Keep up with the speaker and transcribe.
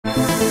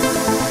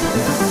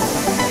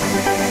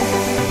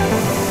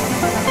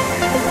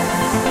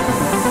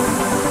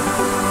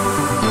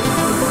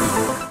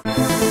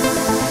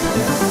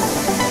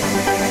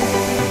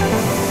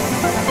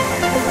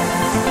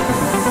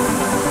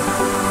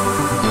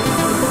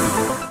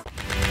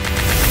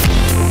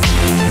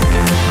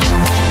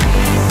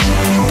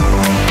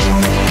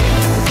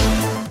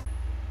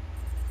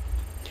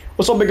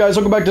What's up, guys?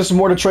 Welcome back to some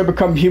more Detroit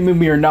Become Human.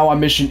 We are now on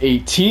mission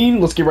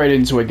 18. Let's get right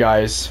into it,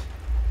 guys.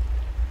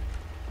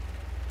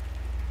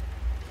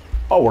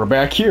 Oh, we're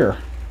back here.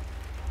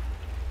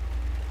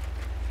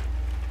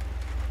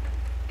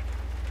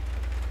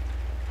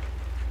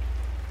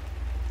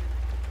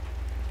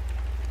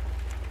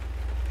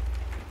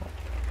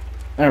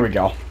 There we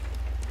go.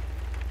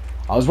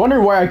 I was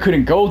wondering why I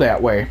couldn't go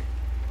that way.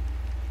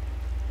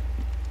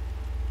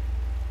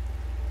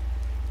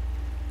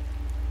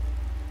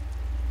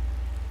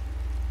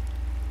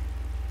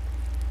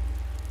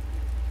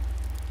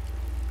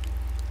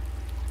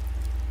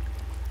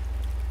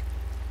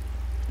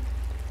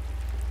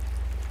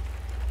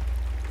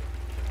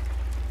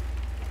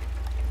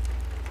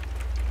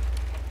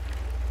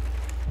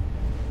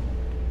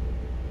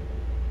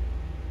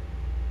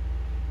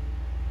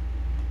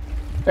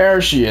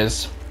 There she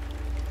is.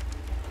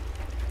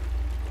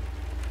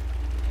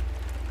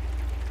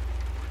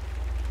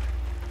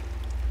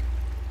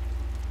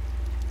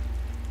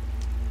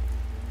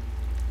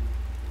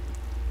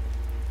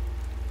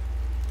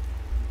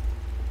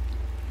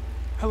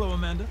 Hello,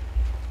 Amanda.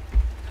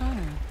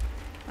 Connor,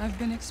 I've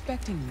been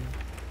expecting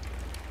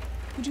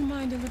you. Would you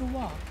mind a little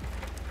walk?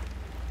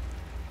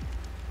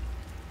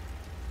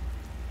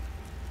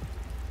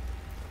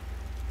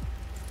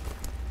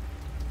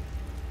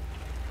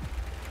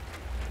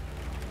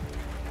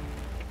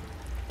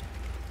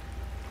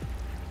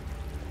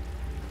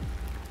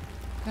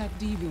 That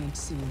deviant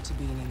seemed to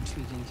be an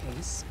intriguing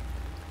case.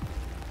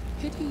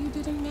 Pity you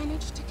didn't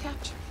manage to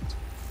capture it.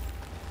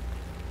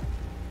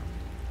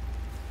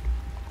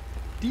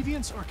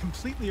 Deviants are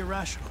completely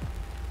irrational,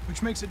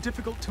 which makes it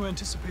difficult to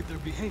anticipate their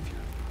behavior.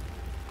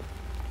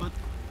 But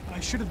I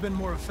should have been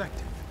more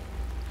effective.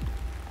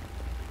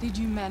 Did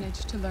you manage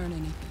to learn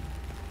anything?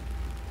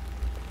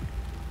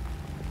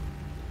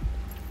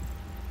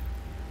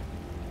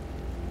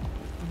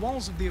 The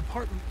walls of the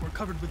apartment were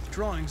covered with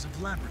drawings of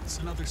labyrinths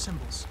and other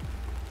symbols.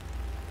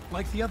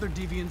 Like the other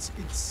deviants,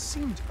 it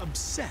seemed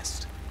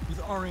obsessed with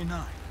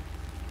RA9.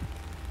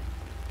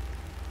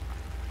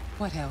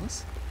 What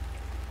else?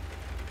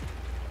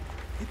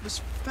 It was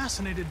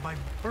fascinated by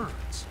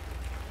birds.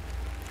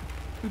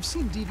 We've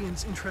seen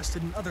deviants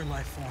interested in other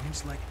life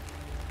forms, like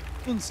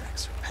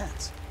insects or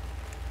pets.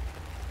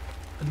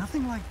 But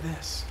nothing like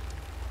this.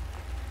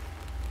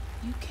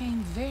 You came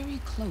very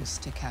close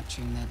to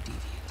capturing that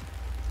deviant.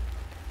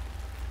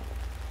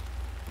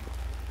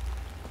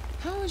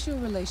 How is your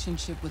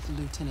relationship with the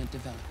Lieutenant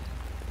developing?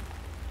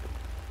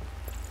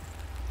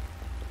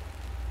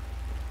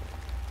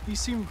 He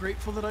seemed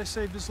grateful that I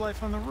saved his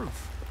life on the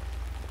roof.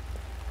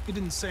 He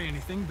didn't say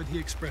anything, but he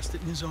expressed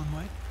it in his own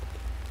way.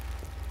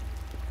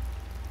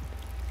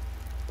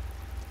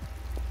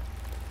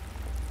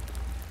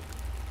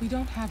 We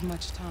don't have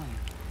much time.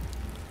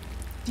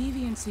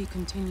 Deviancy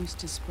continues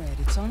to spread.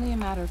 It's only a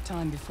matter of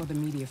time before the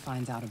media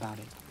finds out about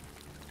it.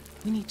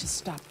 We need to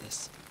stop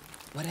this,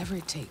 whatever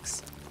it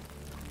takes.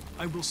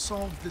 I will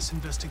solve this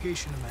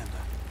investigation,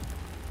 Amanda.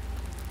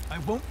 I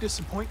won't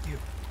disappoint you.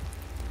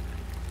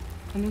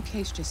 A new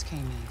case just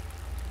came in.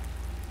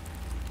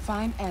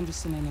 Find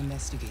Anderson and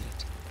investigate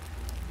it.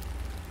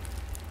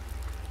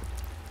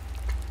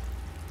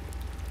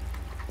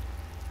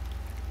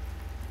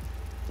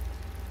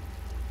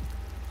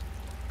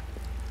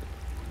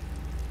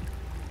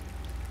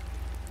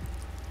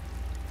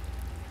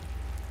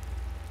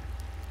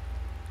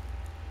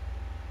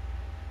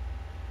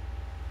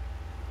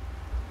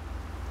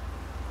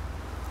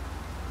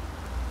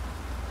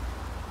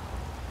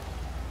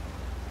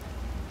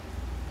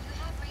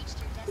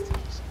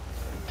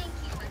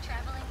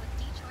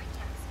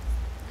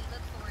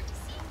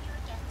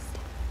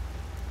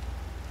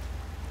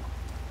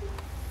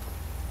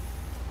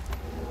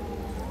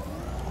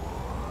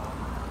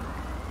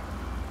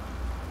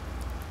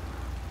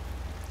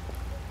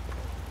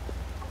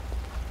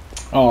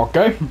 Oh,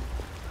 okay.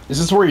 Is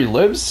this where he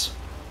lives?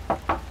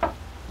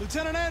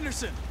 Lieutenant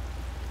Anderson!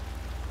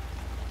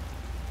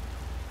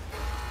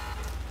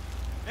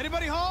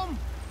 Anybody home?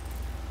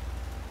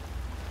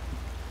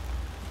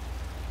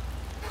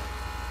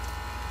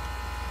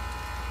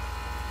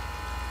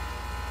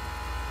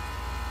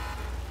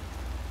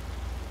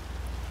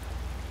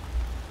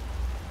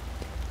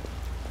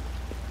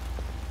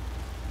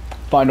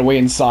 Find a way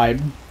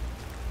inside.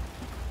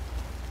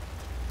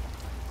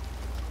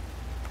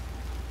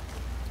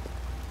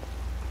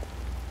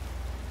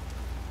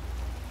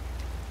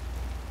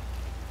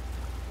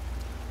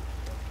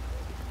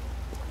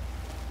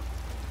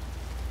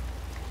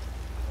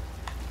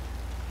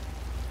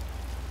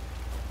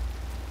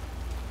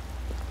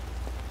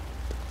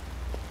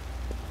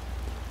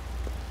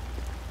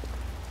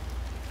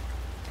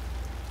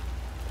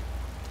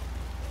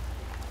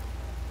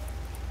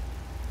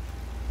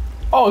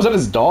 Oh, is that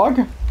his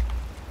dog?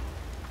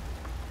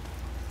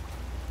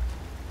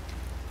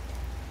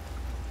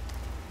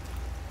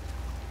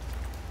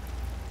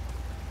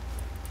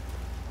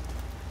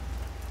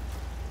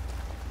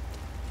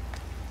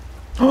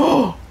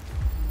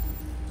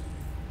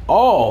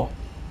 Oh!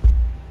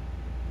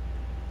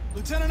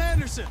 Lieutenant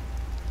Anderson!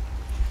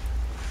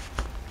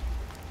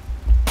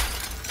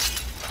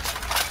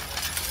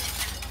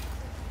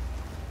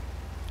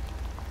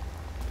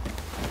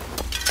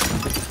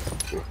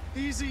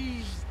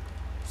 Easy,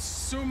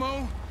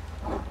 Sumo.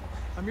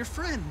 I'm your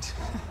friend.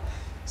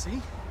 See?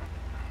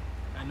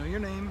 I know your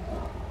name.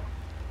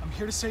 I'm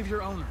here to save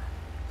your owner.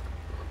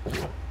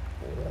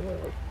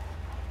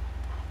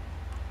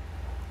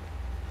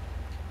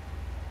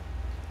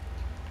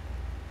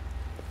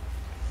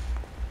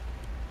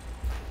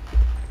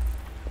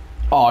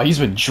 Oh, he's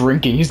been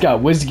drinking. He's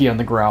got whiskey on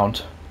the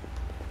ground.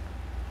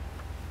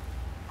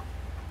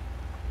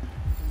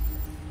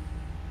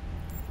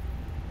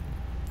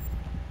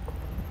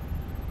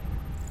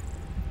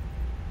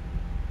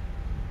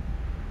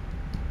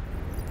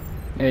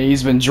 Yeah,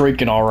 he's been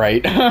drinking all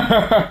right.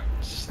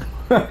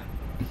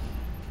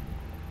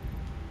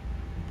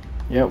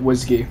 Yeah,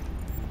 whiskey.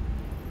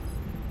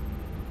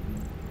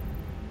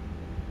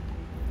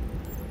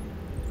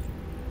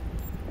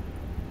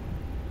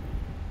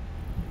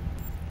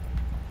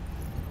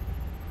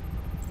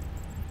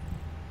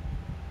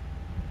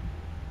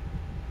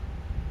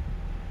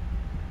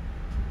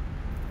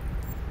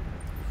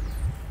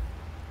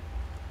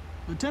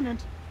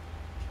 Lieutenant.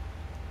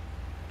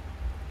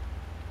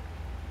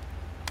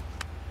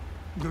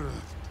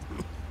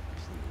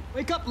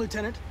 Wake up,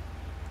 Lieutenant.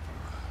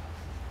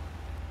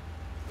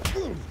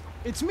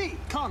 It's me,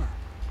 Connor.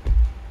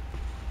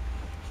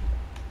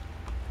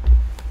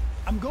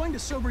 I'm going to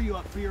sober you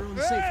up for your own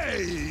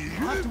safety.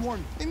 I'll have to warn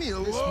you. Leave me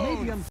alone. This may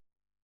be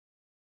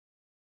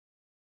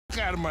Get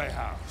out of my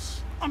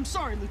house. I'm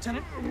sorry,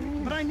 Lieutenant,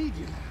 but I need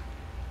you.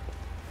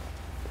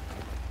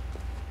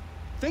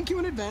 Thank you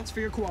in advance for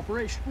your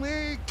cooperation.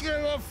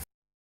 Get off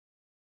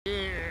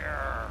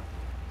here.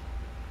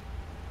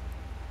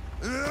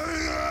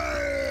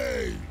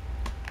 Hey!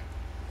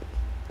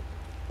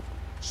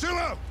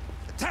 Silo!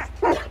 Attack!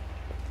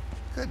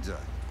 Good dog.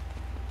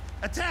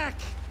 Attack!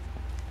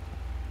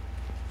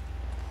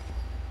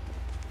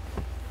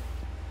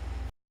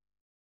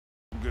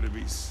 I'm gonna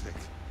be sick.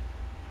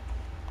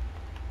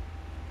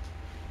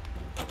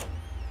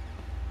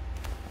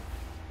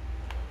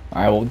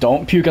 Alright, well,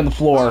 don't puke on the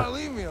floor. Oh,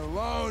 leave me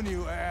alone,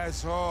 you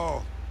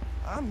asshole.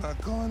 I'm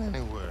not going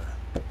anywhere.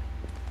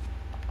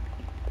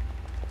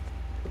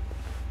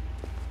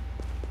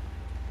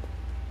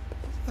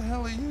 What the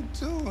hell are you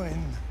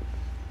doing?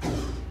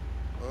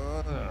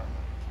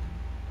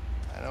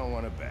 I don't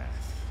want a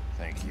bath.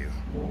 Thank you.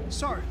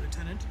 Sorry,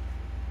 Lieutenant.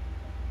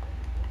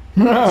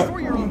 It's for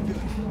your own good.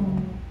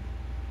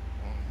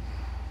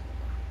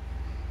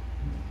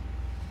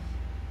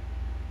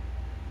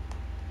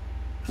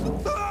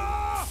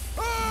 Ah!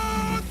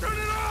 Oh, turn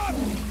it off!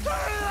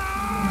 Turn it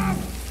off!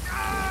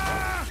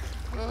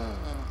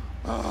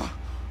 Ah!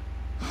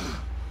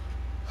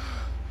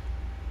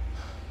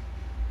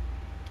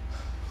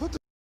 What the?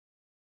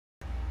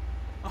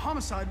 A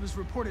homicide was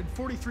reported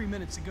 43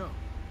 minutes ago.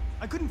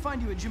 I couldn't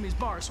find you at Jimmy's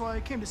bar, so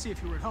I came to see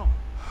if you were at home.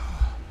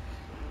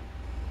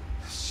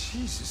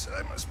 Jesus,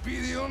 I must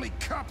be the only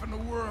cop in the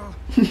world.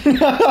 He's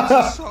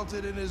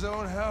assaulted in his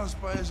own house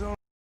by his own.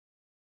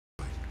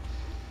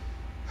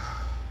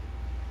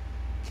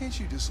 Can't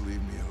you just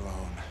leave me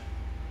alone?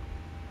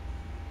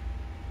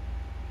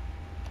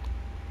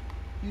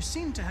 You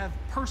seem to have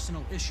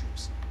personal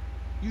issues.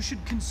 You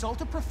should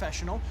consult a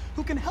professional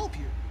who can help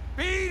you.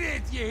 Beat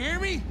it, you hear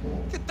me?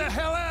 Get the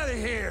hell out of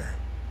here!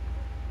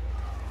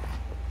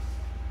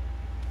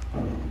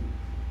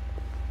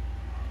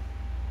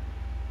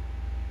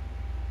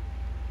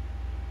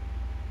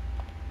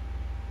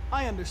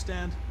 I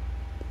understand.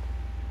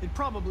 It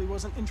probably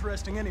wasn't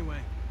interesting anyway.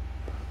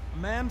 A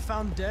man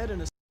found dead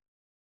in a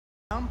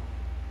town.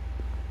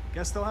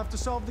 Guess they'll have to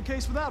solve the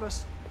case without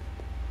us.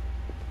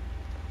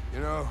 You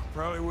know,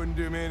 probably wouldn't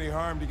do me any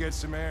harm to get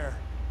some air.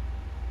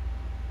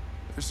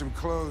 There's some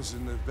clothes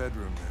in the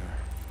bedroom there.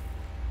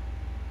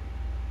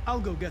 I'll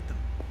go get them.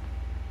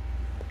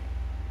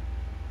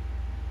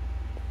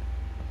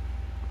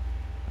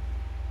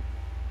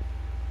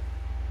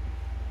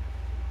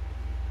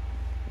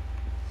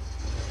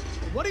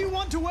 What do you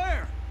want to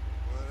wear?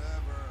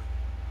 Whatever.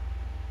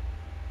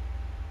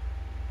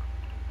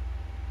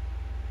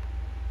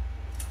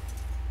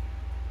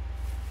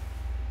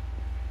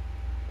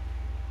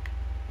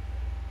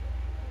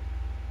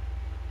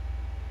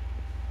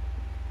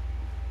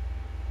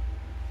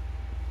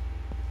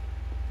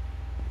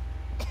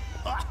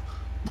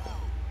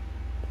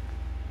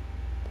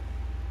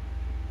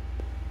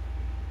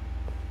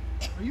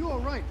 Are you all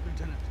right,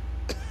 Lieutenant?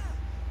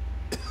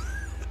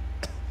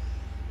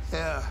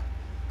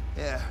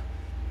 Yeah.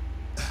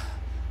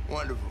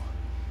 Wonderful.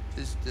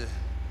 Just, give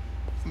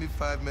me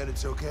 5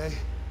 minutes, okay?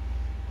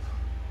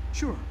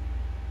 Sure.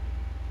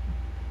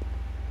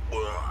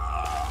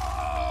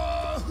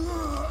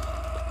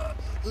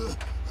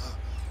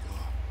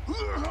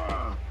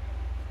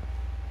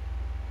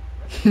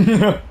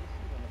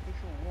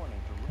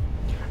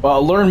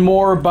 Well, learn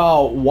more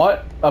about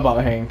what?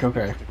 About Hank,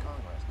 okay.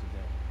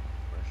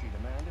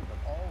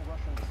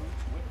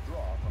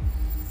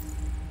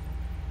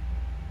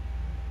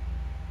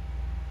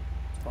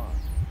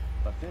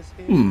 This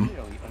is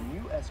clearly a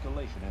new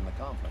escalation in the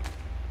conflict.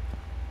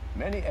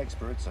 Many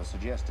experts are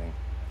suggesting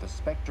the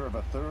specter of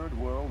a third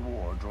world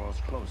war draws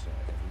closer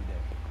every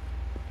day.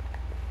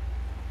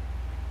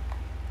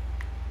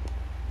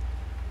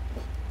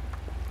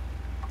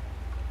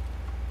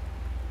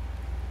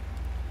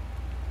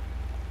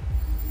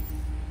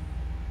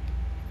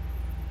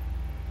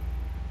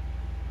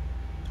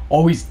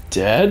 Oh, he's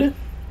dead?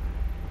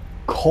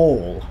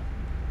 Cole.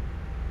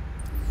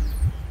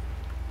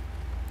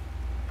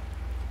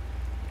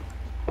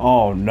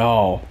 Oh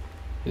no.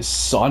 His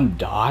son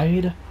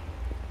died?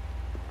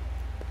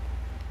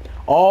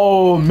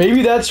 Oh,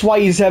 maybe that's why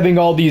he's having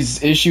all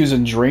these issues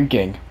and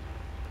drinking.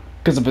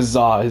 Because of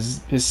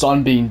his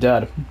son being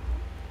dead.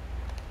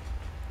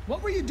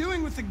 What were you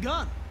doing with the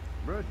gun?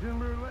 Russian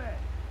roulette.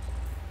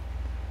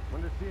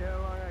 Wanted to see how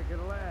long I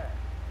could last.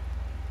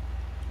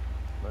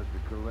 Must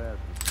have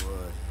collapsed before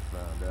I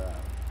found out.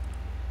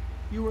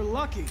 You were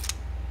lucky.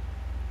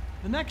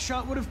 The next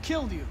shot would have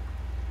killed you.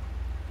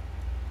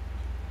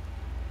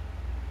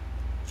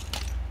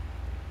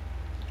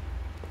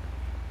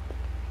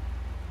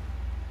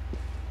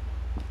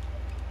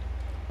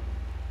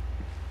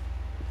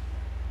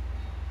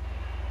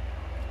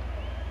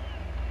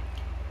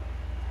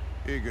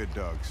 Be a good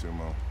dog,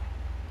 Sumo.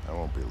 I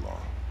won't be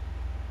long.